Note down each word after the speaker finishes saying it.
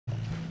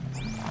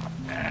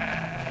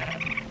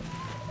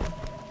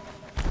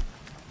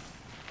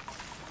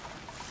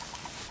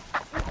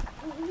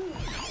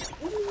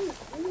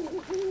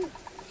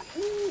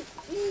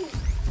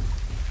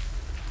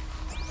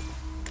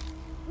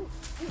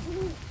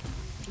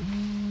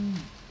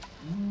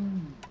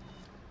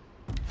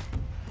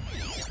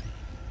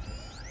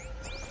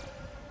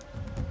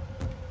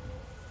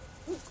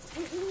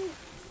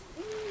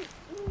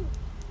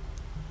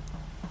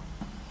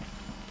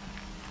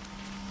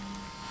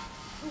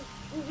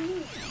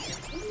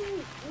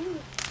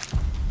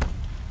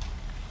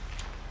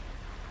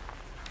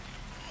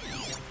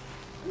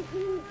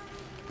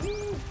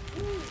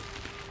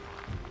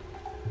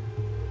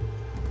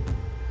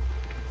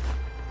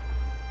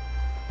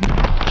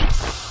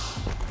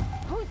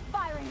Who's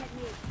firing at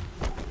me?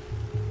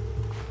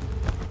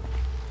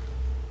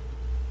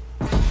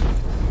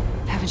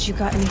 Haven't you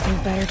got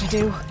anything better to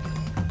do?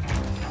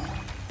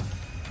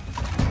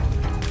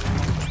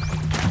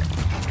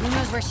 Who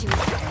knows where she was?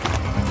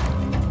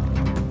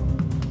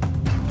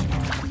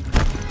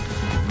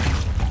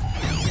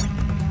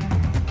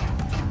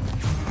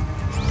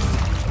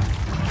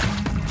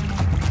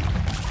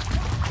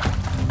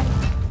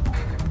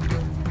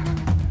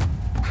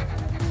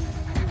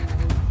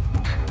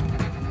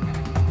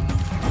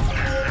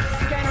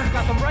 Scanner's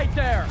got them right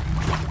there.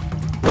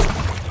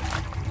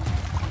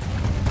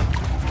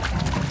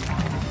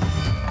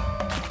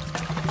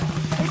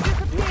 They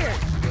disappeared.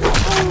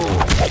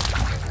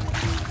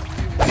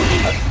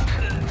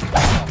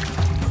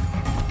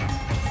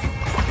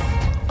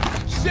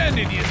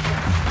 Sending you.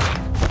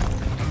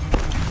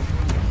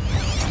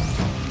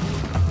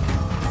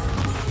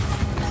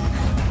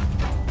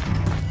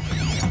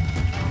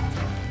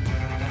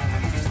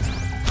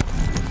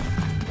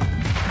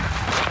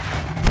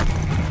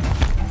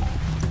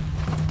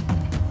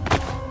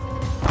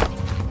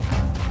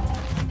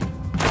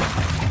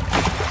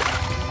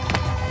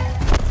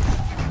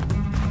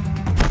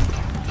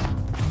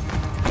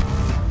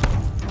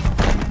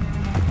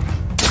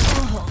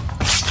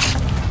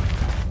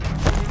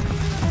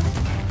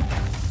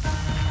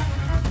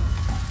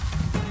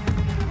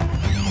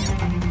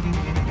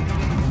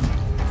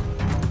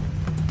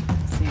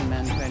 Seen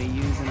men try to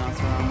use an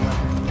Oseram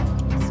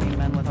weapon. Seen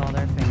men with all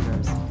their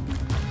fingers.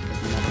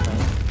 But never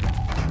both.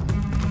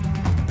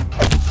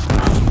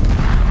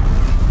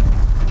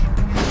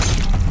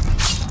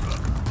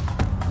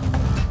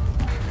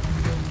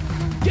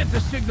 Get the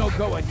signal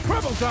going.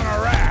 Trouble's on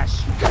our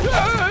ass.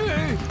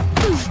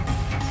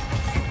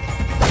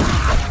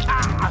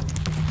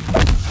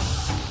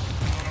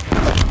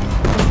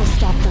 This will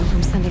stop them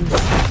from sending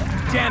this.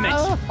 Damn it!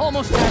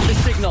 Almost had the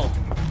signal.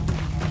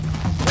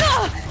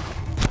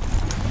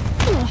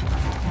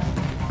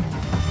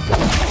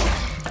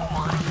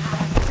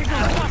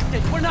 Signal's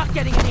busted. We're not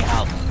getting any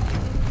help.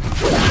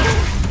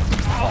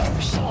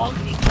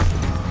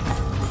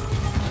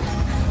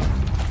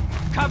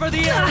 Cover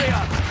the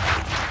area.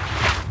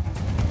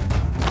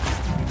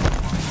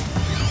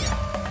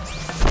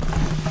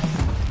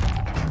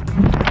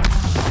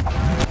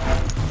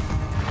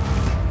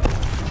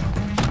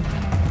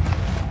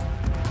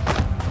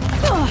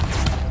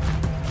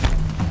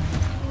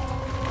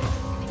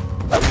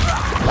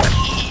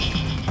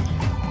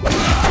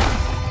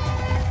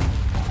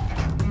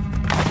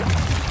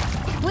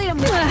 Bleed him.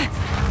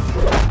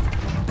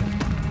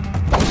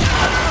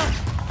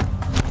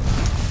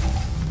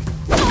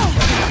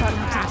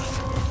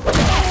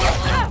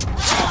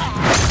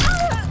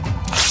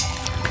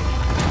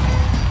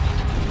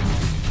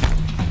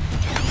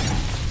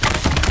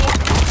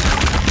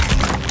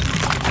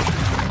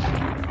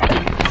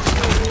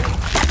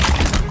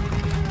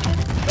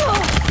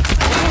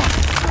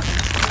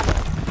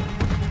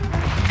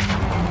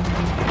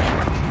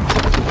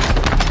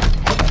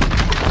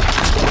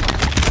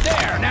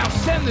 There, now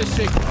send the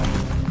signal.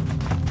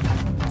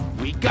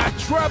 We got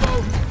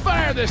trouble.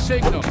 Fire the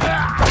signal.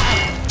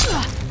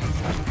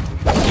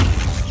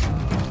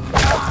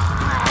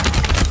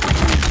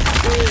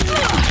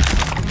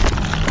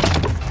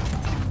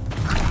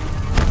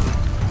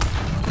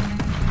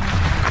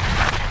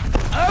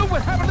 Oh,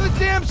 what happened to the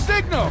damn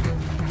signal?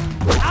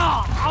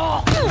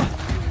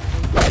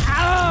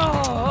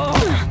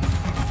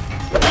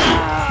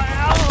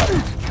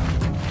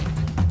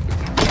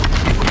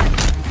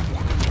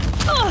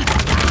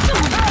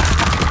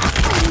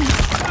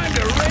 Time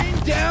to rain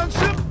down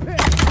some pins.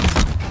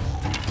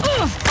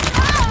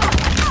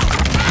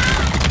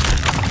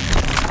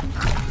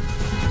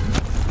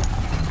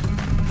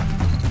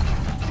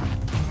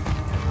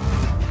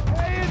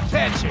 Pay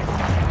attention.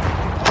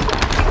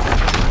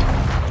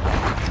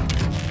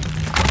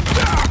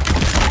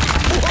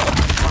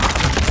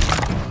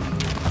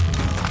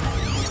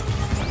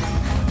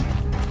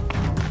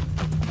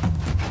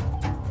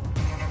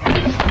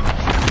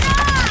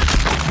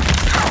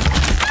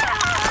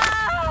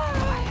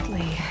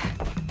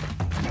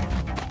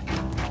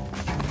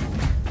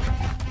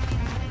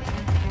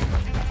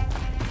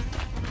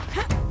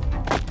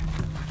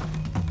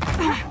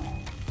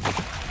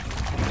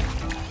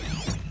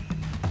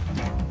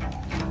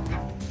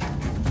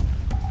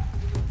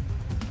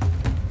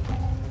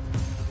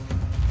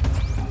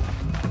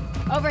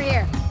 over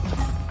here.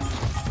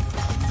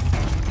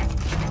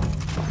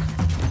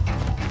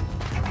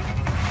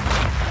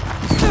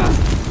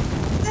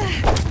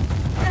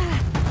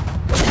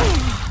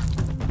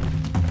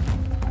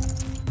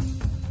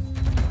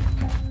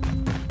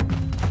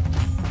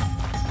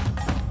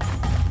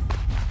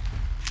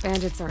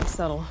 Bandits aren't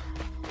subtle.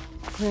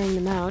 Clearing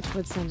them out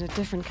would send a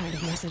different kind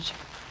of message.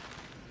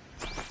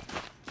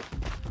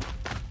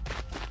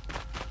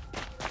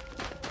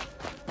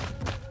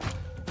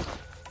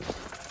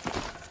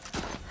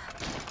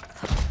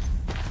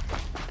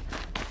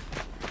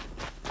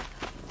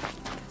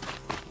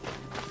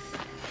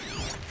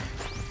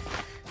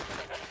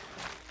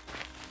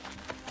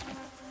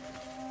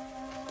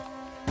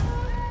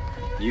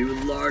 You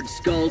large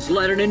skulls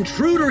let an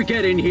intruder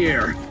get in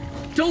here!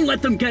 Don't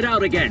let them get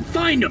out again!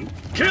 Find them!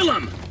 Kill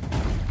them!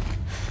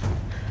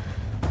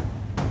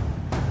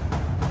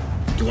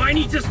 Do I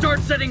need to start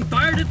setting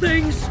fire to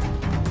things?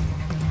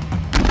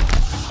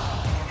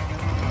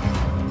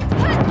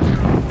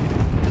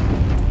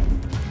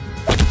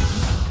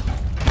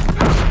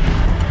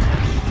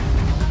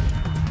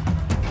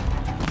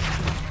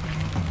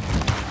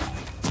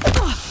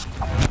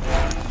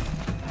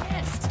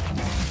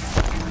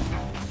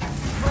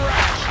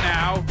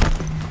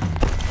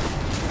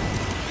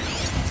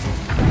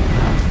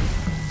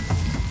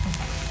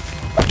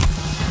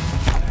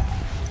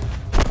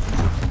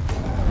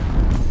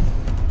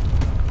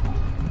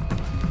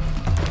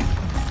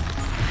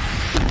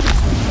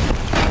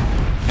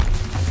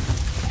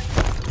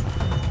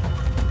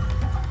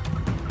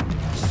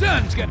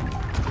 Sun's gonna...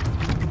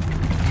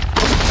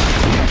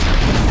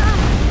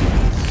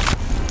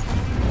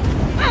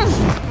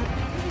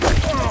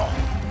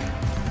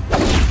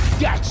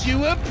 Got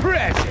you a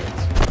present!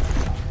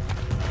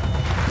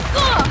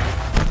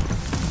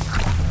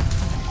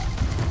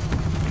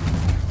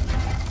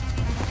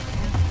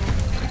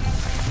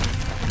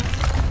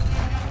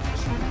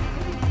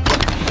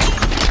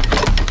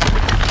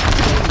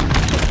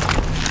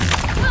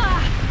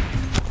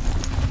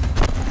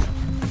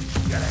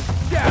 Gotta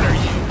scatter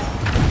you!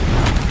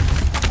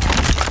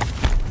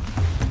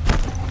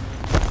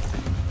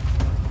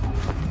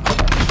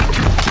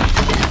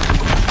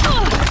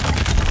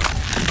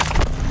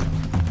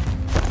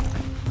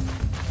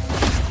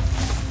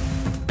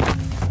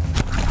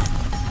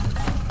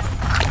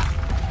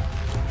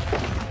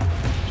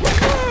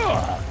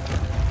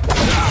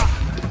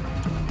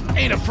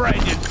 Ain't afraid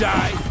to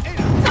die.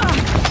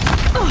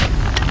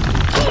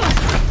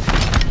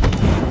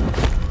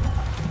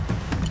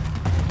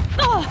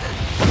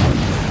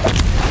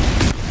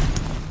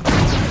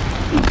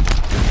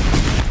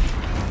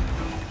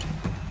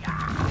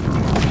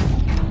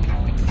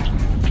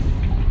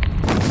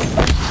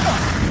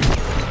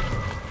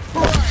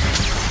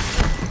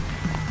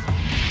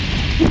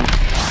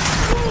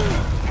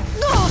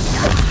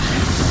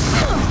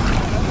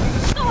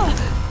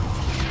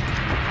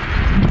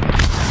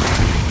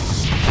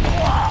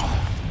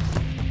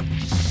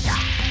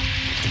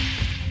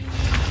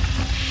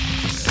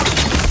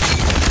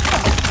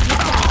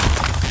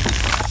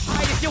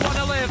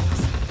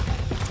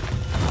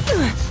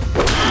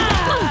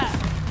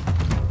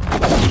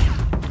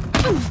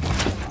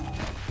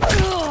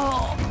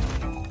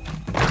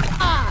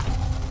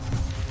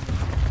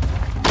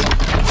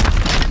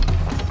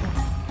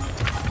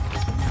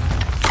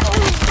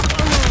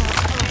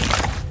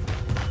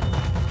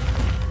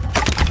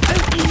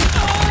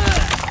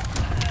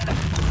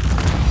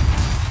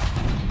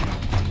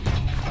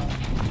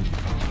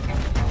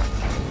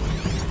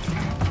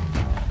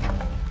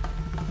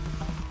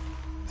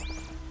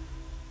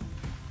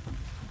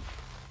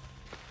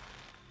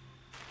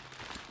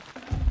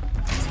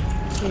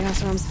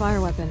 Chaos Realm's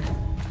fire weapon.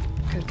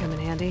 Could come in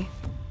handy.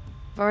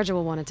 Varja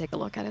will want to take a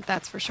look at it,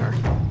 that's for sure.